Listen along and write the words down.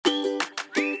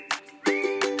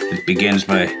It begins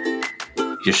by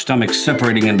your stomach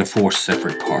separating into 4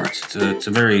 separate parts. It's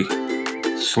a very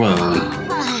slow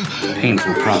and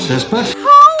painful process, but...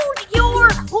 Hold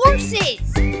your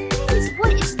horses! That is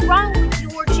what is wrong with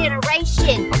your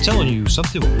generation. I'm telling you,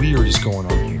 something weird is going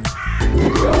on here.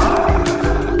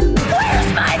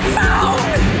 Where's my phone?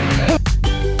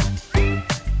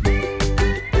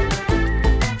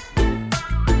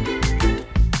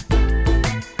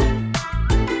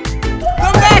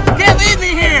 Come back! You can't leave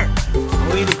me here!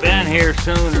 We'd have been here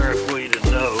sooner if we'd have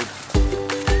knowed.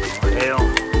 Or hell,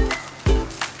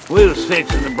 we was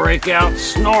fixing to break out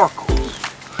snorkels.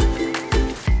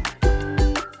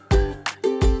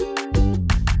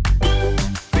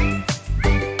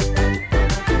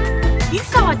 You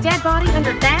saw a dead body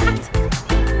under that?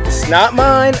 It's not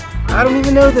mine. I don't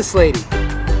even know this lady.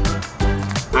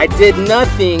 I did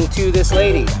nothing to this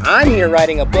lady. I'm here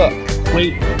writing a book.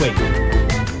 Wait.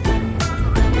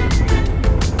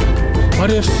 What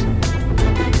if,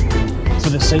 for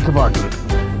the sake of argument,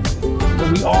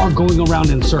 that we are going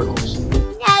around in circles?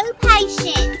 No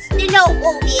patience. Do not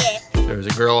move yet. There was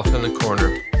a girl off in the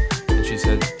corner, and she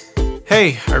said,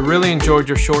 "Hey, I really enjoyed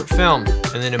your short film."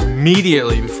 And then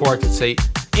immediately, before I could say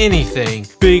anything,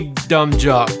 big dumb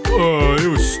job. "Oh, it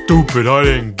was stupid, I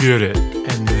didn't get it."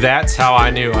 And that's how I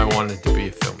knew I wanted to be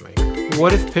a filmmaker.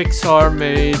 What if Pixar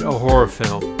made a horror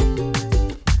film?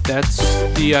 That's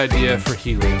the idea for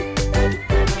Helium.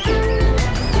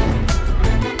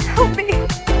 Help me.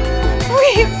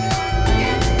 Please.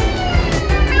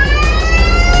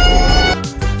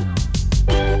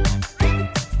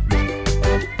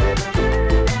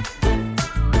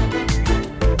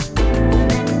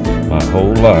 My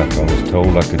whole life I was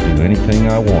told I could do anything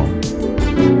I wanted.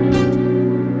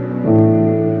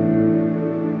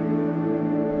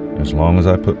 As long as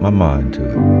I put my mind to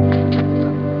it.